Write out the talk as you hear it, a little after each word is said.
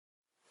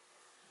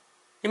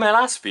In my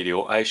last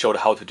video, I showed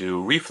how to do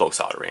reflow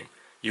soldering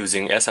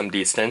using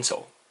SMD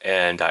stencil,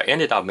 and I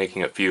ended up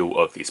making a few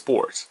of these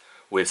boards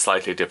with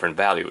slightly different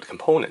valued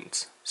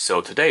components. So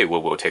today we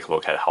will take a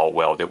look at how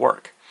well they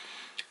work.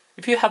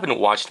 If you haven't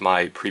watched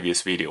my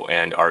previous video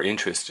and are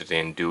interested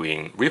in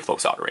doing reflow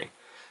soldering,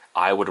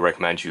 I would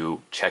recommend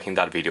you checking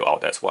that video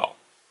out as well.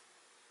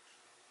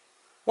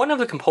 One of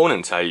the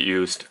components I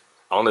used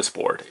on this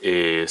board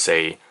is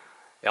a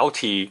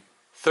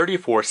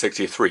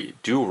LT3463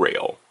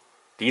 dual-rail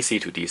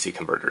DC to DC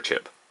converter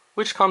chip,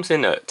 which comes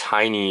in a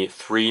tiny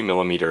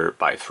 3mm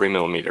by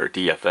 3mm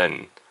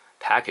DFN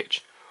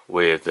package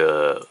with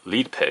a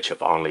lead pitch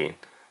of only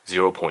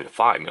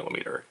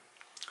 0.5mm.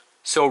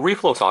 So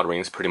reflow soldering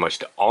is pretty much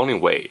the only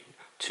way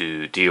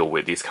to deal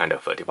with these kind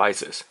of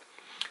devices.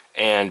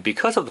 And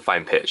because of the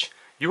fine pitch,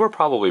 you are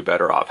probably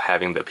better off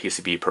having the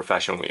PCB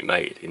professionally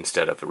made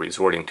instead of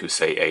resorting to,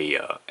 say, a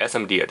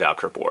SMD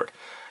adapter board,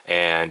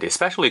 and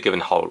especially given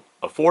how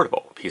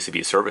affordable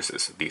PCB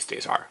services these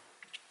days are.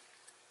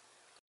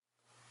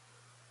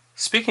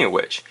 Speaking of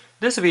which,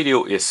 this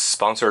video is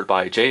sponsored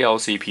by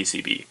JLC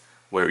PCB,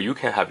 where you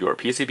can have your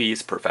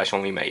PCBs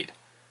professionally made.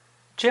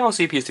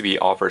 JLC PCB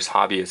offers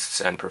hobbyists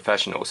and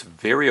professionals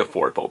very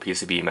affordable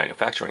PCB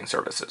manufacturing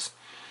services.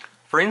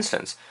 For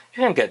instance,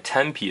 you can get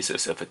 10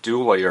 pieces of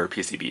dual-layer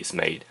PCBs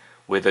made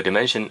with a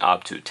dimension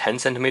up to 10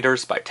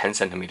 cm by 10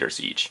 cm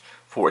each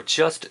for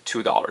just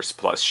 $2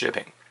 plus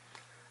shipping.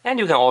 And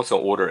you can also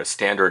order a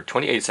standard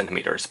 28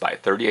 cm by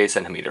 38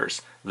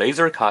 cm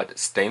laser-cut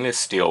stainless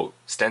steel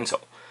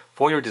stencil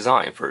for your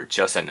design for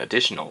just an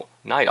additional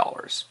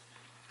 $9.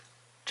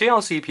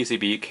 JLC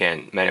PCB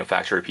can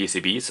manufacture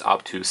PCBs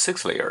up to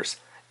 6 layers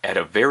at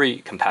a very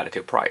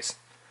competitive price.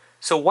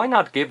 So why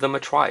not give them a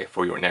try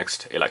for your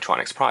next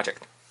electronics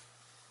project?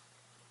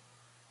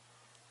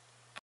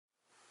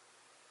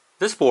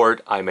 This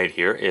board I made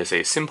here is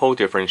a simple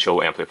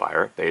differential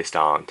amplifier based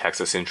on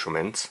Texas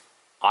Instruments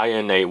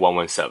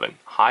INA117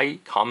 high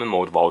common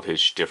mode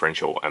voltage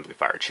differential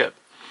amplifier chip.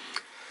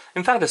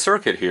 In fact, the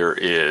circuit here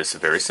is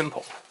very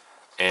simple.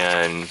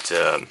 And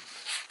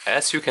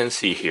as you can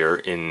see here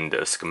in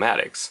the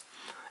schematics,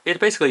 it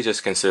basically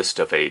just consists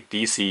of a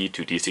DC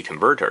to DC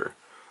converter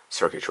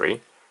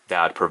circuitry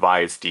that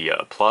provides the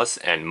plus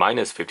and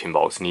minus 15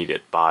 volts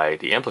needed by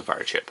the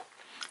amplifier chip,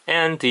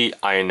 and the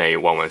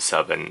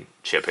INA117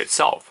 chip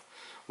itself,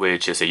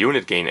 which is a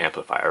unit gain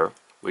amplifier,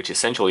 which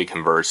essentially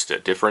converts the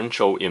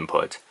differential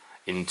input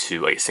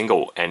into a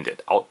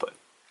single-ended output.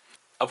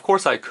 Of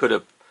course, I could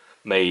have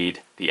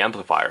made the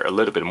amplifier a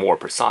little bit more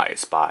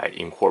precise by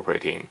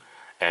incorporating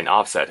an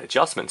offset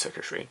adjustment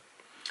circuitry,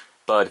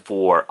 but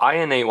for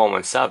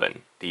INA117,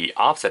 the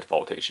offset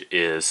voltage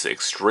is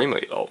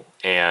extremely low,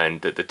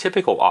 and the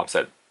typical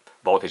offset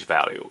voltage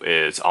value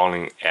is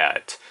only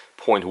at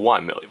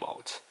 0.1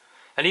 millivolts.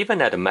 And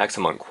even at the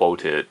maximum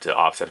quoted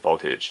offset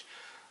voltage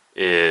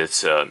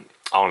is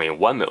only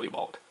 1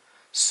 millivolt.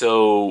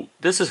 So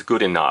this is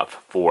good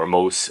enough for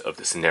most of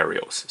the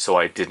scenarios, so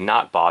I did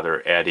not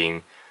bother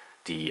adding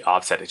the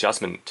offset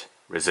adjustment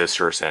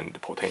resistors and the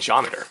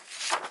potentiometer.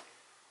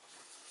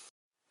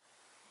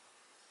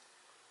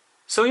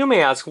 So you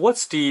may ask,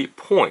 what's the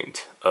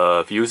point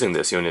of using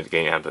this unit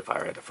gain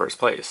amplifier in the first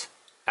place?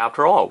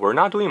 After all, we're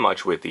not doing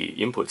much with the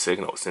input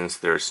signal since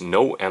there's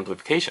no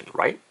amplification,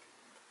 right?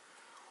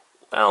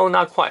 Well,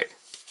 not quite.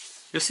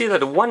 You see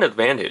that one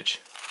advantage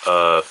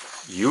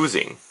of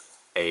using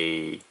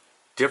a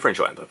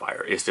differential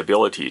amplifier is the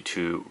ability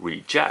to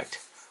reject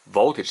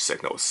voltage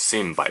signals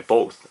seen by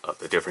both of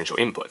the differential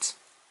inputs.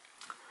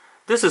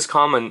 This is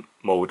common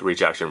mode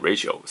rejection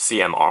ratio,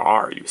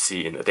 CMRR, you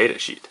see in the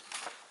datasheet.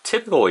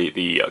 Typically,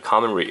 the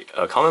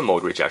common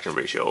mode rejection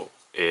ratio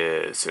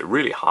is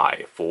really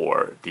high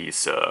for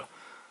these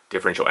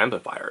differential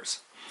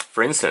amplifiers.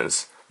 For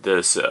instance,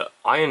 this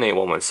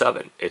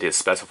INA117, it is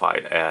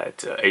specified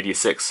at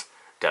 86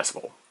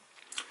 decibel.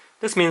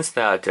 This means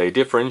that a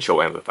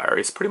differential amplifier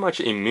is pretty much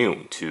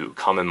immune to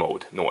common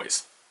mode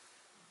noise.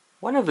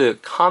 One of the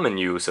common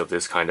use of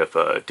this kind of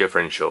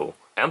differential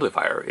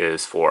amplifier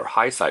is for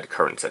high side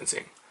current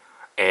sensing,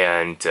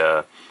 and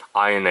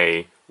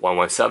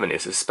INA117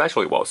 is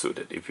especially well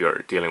suited if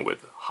you're dealing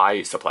with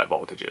high supply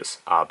voltages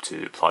up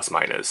to plus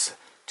minus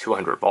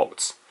 200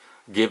 volts,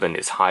 given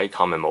its high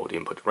common mode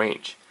input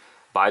range.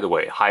 By the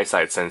way, high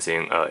side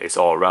sensing is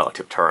all a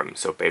relative term,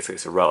 so basically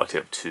it's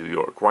relative to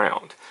your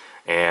ground,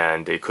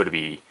 and it could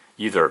be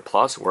either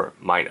plus or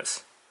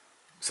minus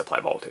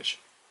supply voltage.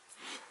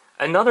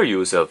 Another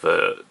use of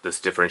this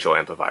differential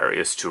amplifier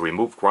is to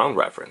remove ground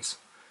reference.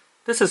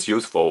 This is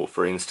useful,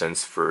 for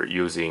instance, for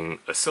using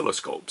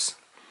oscilloscopes.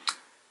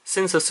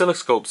 Since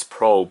oscilloscopes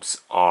probes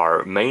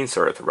are mains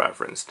earth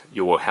referenced,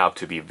 you will have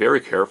to be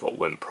very careful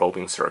when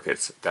probing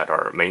circuits that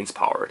are mains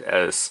powered,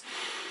 as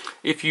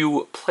if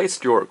you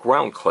placed your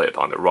ground clip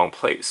on the wrong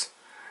place,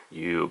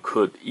 you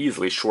could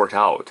easily short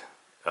out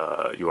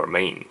your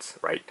mains,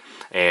 right,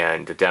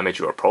 and damage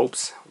your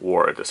probes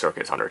or the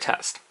circuits under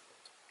test.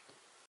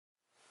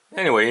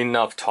 Anyway,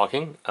 enough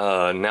talking.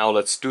 Now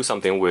let's do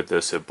something with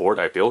this board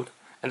I built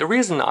And the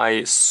reason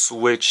I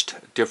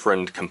switched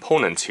different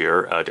components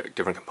here,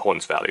 different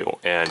components value,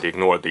 and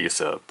ignored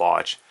these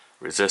botch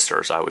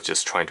resistors, I was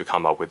just trying to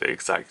come up with the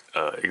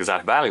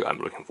exact value I'm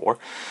looking for.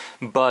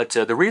 But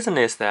the reason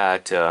is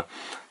that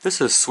this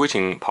is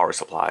switching power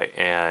supply,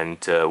 and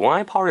when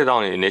I power it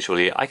on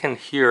initially, I can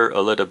hear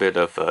a little bit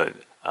of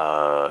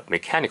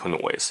mechanical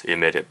noise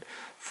emitted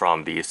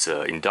from these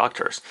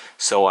inductors.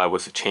 So I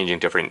was changing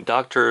different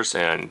inductors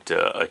and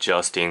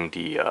adjusting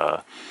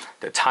the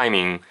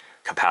timing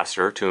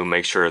capacitor to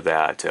make sure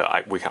that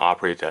we can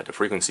operate at the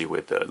frequency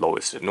with the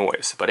lowest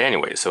noise. But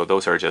anyway, so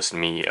those are just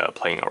me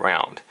playing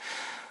around.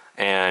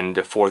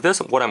 And for this,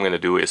 what I'm going to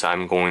do is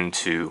I'm going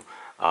to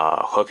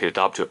hook it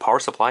up to a power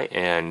supply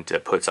and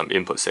put some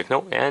input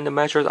signal and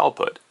measure the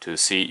output to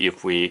see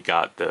if we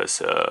got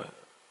this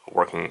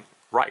working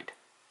right.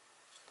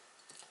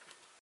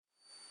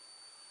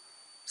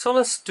 So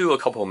let's do a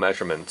couple of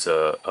measurements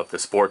of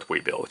this board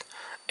we built.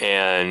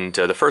 And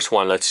the first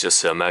one, let's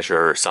just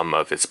measure some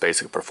of its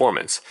basic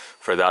performance.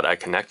 For that, I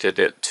connected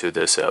it to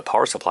this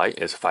power supply.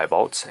 It's 5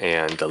 volts,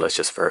 and let's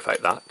just verify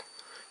that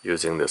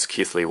using this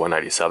Keithley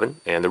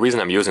 197. And the reason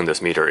I'm using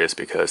this meter is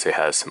because it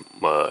has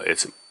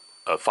it's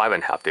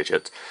 5.5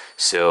 digits,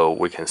 so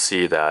we can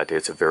see that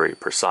it's very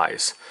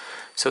precise.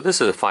 So this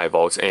is 5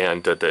 volts,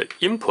 and the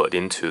input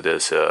into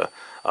this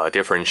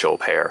differential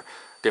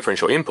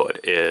input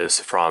is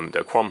from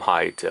the Chrome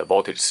height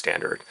voltage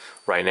standard.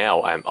 Right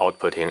now I'm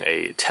outputting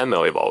a 10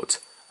 millivolt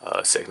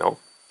signal,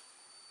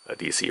 a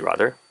DC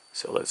rather.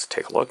 So let's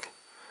take a look.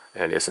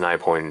 And it's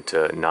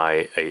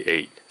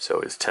 9.988, so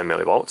it's 10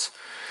 millivolts.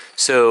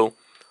 So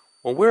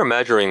when we're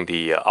measuring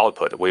the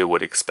output, we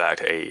would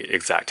expect a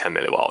exact 10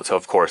 millivolts.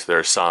 Of course,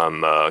 there's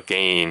some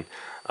gain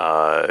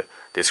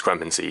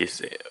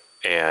discrepancies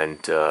and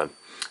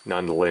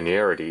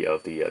non-linearity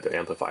of the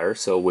amplifier.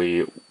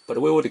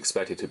 But we would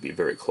expect it to be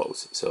very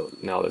close. So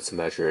now let's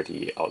measure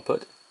the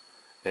output.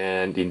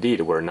 And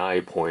indeed, we're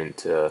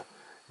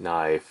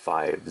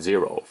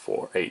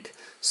 9.95048.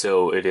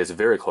 So it is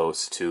very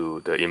close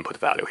to the input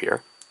value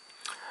here.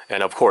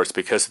 And of course,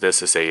 because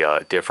this is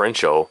a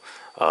differential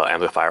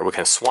amplifier, we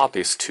can swap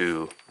these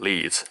two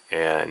leads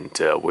and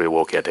we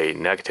will get a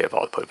negative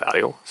output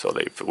value. So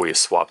if we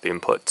swap the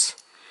inputs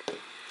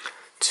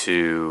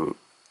to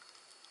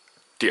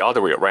the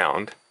other way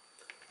around,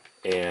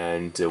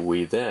 and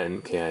we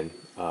then can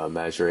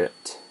measure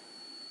it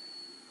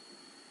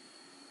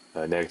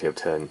negative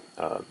 10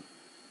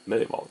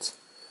 millivolts.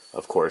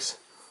 Of course,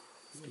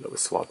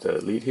 let's swap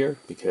the lead here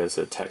because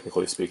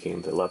technically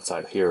speaking, the left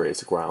side here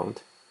is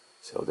ground.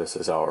 So this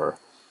is our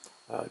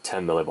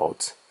 10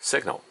 millivolts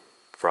signal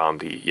from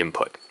the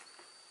input.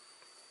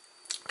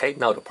 Okay,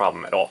 not a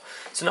problem at all.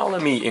 So now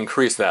let me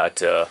increase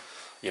that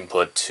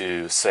input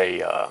to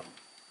say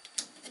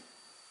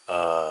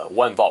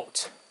 1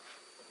 volt.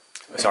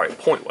 Sorry,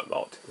 0.1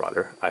 volt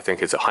rather. I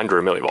think it's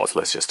 100 millivolts.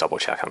 Let's just double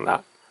check on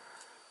that.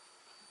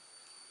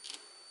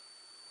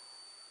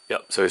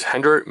 Yep, so it's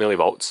 100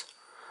 millivolts.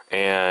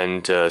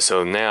 And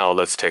so now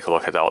let's take a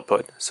look at the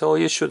output. So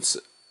it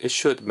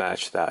should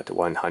match that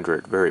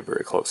 100 very,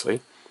 very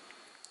closely.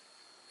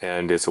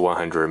 And it's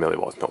 100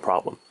 millivolts, no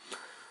problem.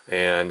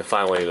 And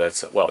finally,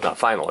 not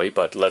finally,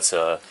 but let's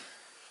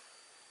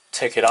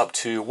take it up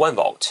to 1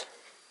 volt.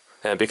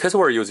 And because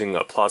we're using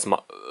a plus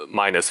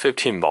minus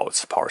 15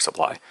 volts power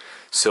supply,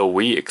 so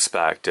we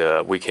expect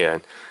we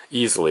can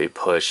easily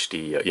push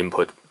the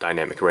input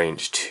dynamic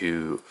range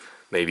to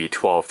maybe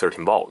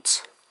 12-13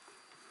 volts.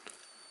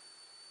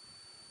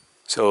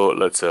 So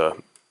let's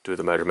do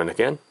the measurement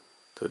again.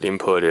 So the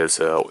input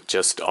is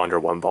just under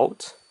 1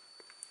 volt,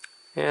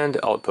 and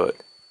the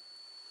output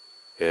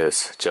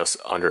is just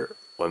under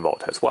 1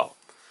 volt as well.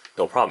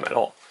 No problem at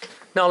all.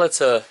 Now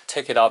let's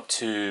take it up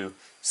to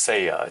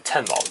say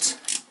 10 volts.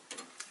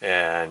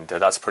 And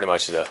that's pretty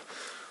much the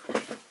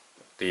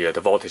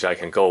voltage I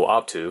can go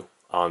up to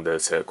on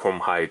this Chrome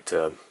height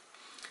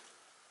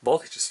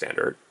voltage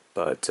standard.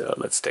 But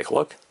let's take a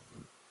look.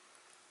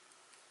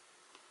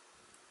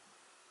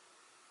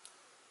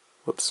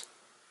 Whoops.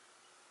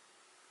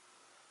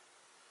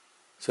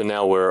 So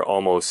now we're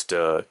almost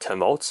 10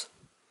 volts.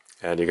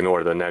 And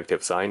ignore the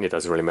negative sign. It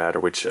doesn't really matter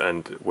which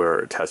end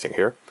we're testing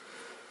here.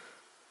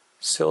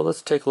 So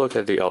let's take a look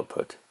at the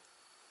output.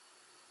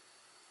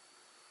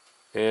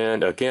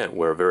 And again,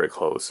 we're very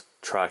close,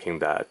 tracking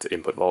that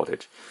input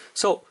voltage.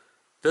 So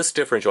this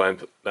differential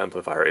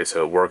amplifier is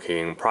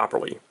working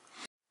properly.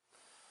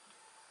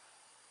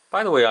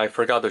 By the way, I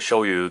forgot to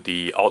show you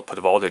the output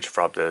voltage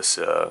from this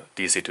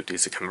DC to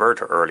DC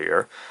converter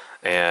earlier.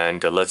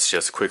 And let's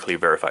just quickly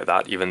verify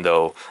that, even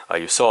though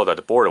you saw that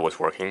the board was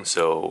working,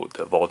 so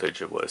the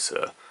voltage was,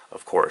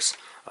 of course,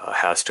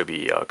 has to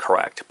be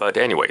correct. But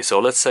anyway, so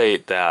let's say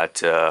that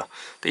the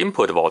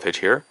input voltage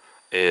here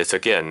is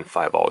again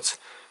 5 volts.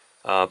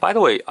 By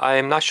the way,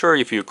 I'm not sure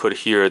if you could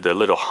hear the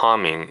little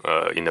humming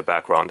in the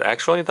background.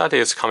 Actually, that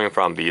is coming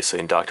from these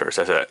inductors.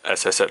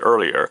 As I said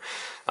earlier,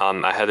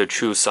 I had to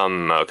choose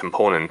some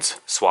components,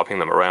 swapping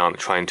them around,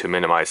 trying to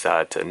minimize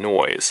that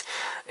noise.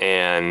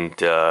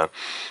 And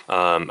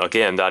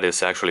again, that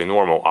is actually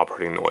normal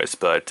operating noise,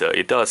 but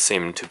it does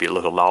seem to be a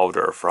little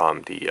louder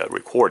from the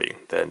recording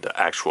than the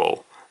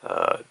actual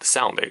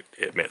sound it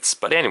emits.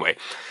 But anyway,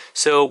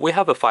 so we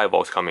have a 5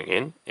 volts coming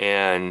in,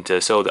 and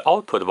so the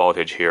output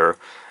voltage here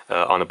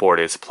on the board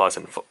is plus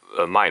and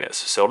minus.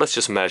 So let's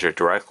just measure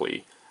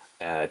directly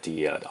at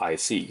the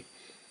IC.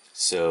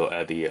 So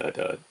at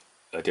the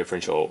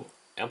differential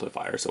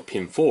amplifier, so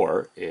pin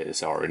 4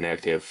 is our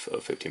negative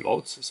 15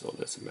 volts. So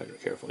let's measure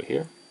carefully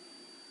here.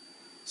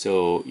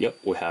 So yep,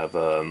 we have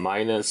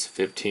minus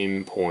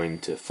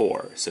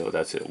 15.4. So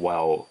that's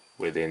well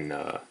within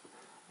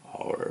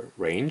our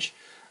range.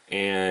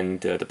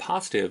 And the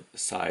positive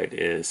side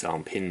is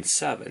on pin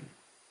 7.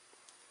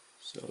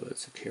 So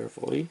let's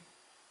carefully.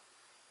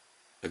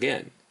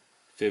 Again,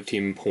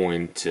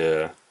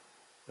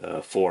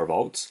 15.4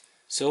 volts,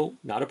 so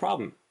not a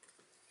problem.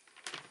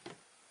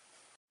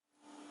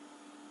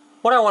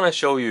 What I want to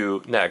show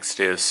you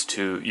next is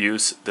to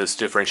use this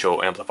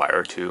differential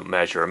amplifier to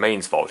measure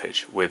mains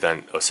voltage with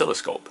an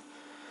oscilloscope.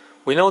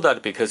 We know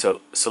that because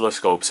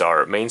oscilloscopes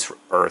are mains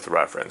earth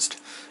referenced,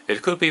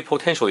 it could be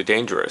potentially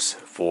dangerous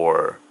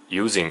for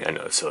using an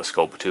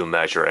oscilloscope to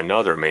measure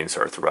another mains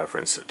earth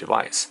reference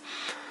device.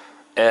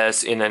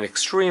 As in an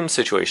extreme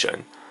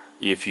situation,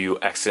 if you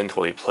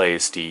accidentally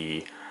place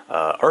the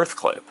earth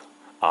clip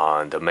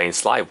on the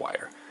mains live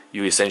wire,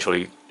 you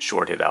essentially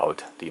shorted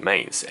out the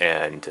mains,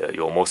 and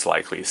you'll most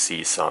likely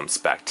see some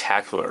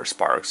spectacular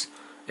sparks,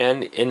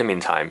 and in the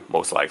meantime,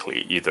 most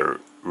likely either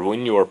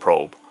ruin your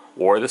probe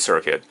or the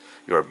circuit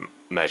you're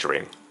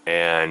measuring,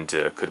 and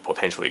could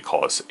potentially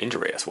cause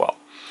injury as well.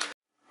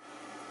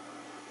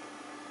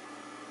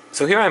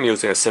 So here I'm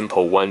using a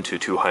simple 1 to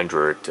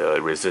 200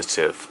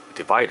 resistive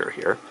divider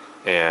here,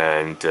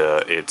 and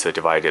it's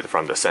divided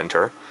from the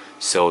center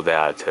so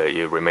that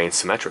it remains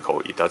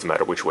symmetrical. It doesn't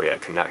matter which way I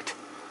connect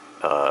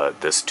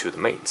this to the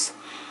mains.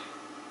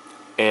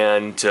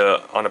 And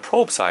on the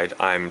probe side,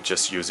 I'm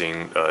just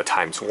using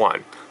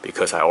 ×1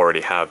 because I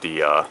already have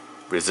the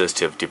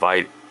resistive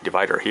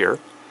divider here.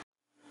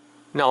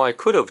 Now I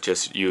could have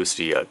just used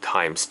the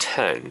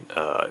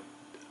 ×10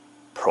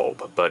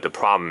 probe, but the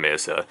problem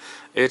is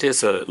it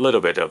is a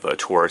little bit of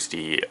towards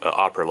the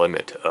upper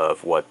limit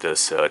of what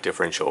this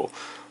differential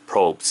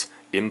probe's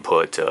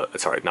input,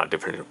 sorry, not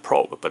differential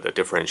probe, but the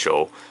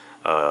differential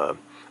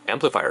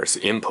amplifier's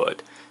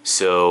input.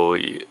 So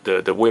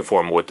the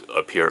waveform would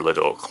appear a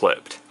little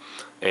clipped,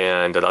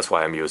 and that's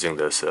why I'm using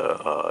this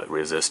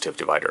resistive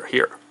divider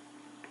here.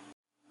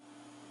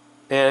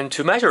 And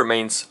to measure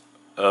mains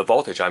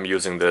voltage, I'm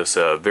using this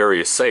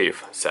very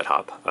safe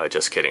setup.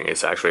 Just kidding,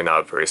 it's actually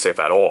not very safe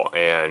at all.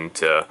 And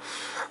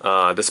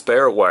the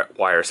spare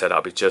wire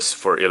setup is just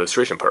for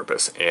illustration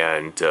purpose,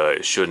 and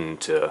it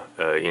shouldn't in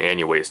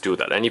any ways do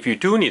that. And if you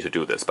do need to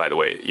do this, by the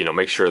way,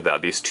 make sure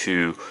that these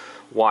two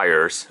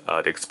wires,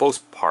 the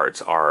exposed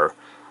parts, are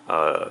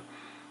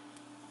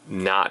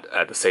not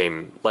at the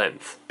same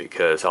length,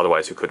 because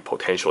otherwise you could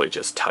potentially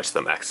just touch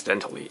them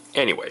accidentally.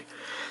 Anyway,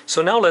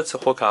 so now let's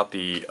hook up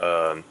the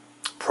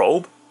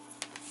probe,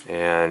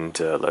 and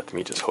let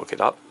me just hook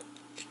it up.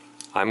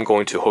 I'm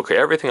going to hook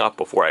everything up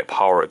before I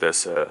power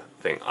this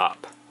thing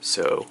up.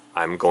 So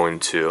I'm going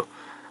to,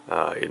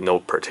 in no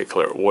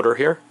particular order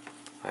here,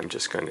 I'm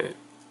just going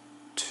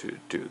to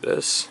do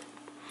this.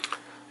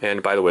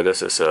 And by the way,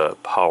 this is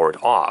powered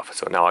off,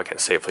 so now I can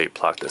safely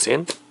plug this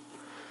in.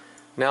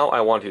 Now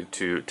I wanted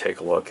to take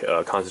a look,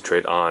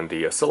 concentrate on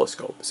the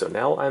oscilloscope. So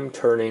now I'm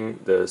turning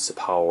this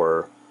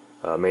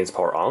mains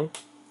power on,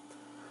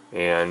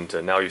 and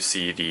now you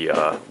see the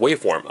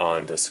waveform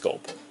on the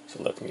scope.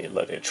 So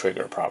let it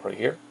trigger properly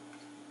here.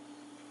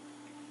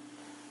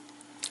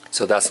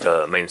 So that's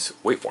the mains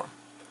waveform.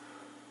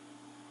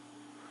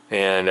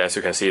 And as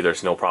you can see,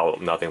 there's no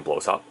problem, nothing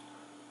blows up.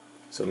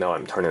 So now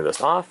I'm turning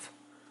this off.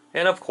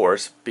 And of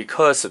course,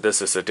 because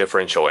this is a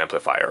differential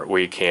amplifier,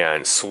 we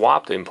can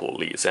swap the input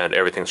leads and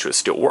everything should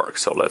still work.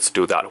 So let's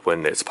do that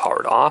when it's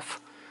powered off.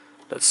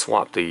 Let's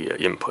swap the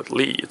input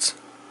leads.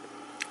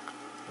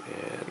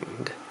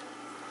 And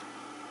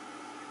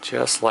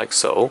just like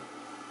so.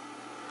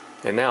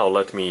 And now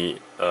let me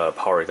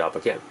power it up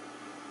again.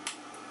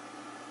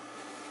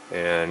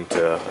 And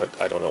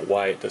I don't know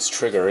why this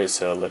trigger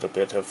is a little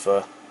bit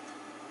of...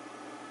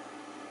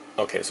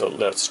 Okay, so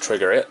let's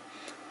trigger it.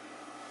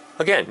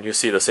 Again, you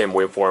see the same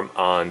waveform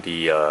on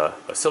the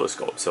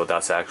oscilloscope, so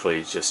that's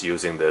actually just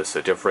using this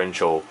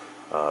differential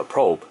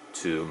probe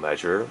to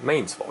measure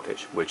mains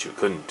voltage, which you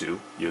couldn't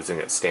do using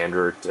a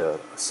standard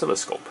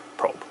oscilloscope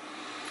probe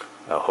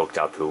hooked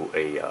up to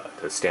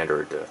the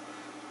standard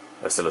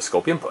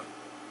oscilloscope input.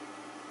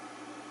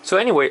 So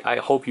anyway, I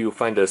hope you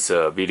find this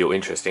video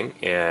interesting,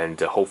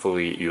 and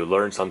hopefully you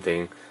learned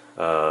something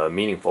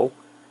meaningful.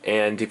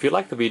 And if you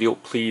like the video,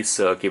 please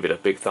give it a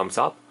big thumbs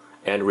up.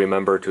 And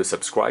remember to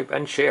subscribe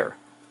and share.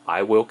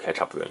 I will catch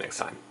up with you next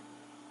time.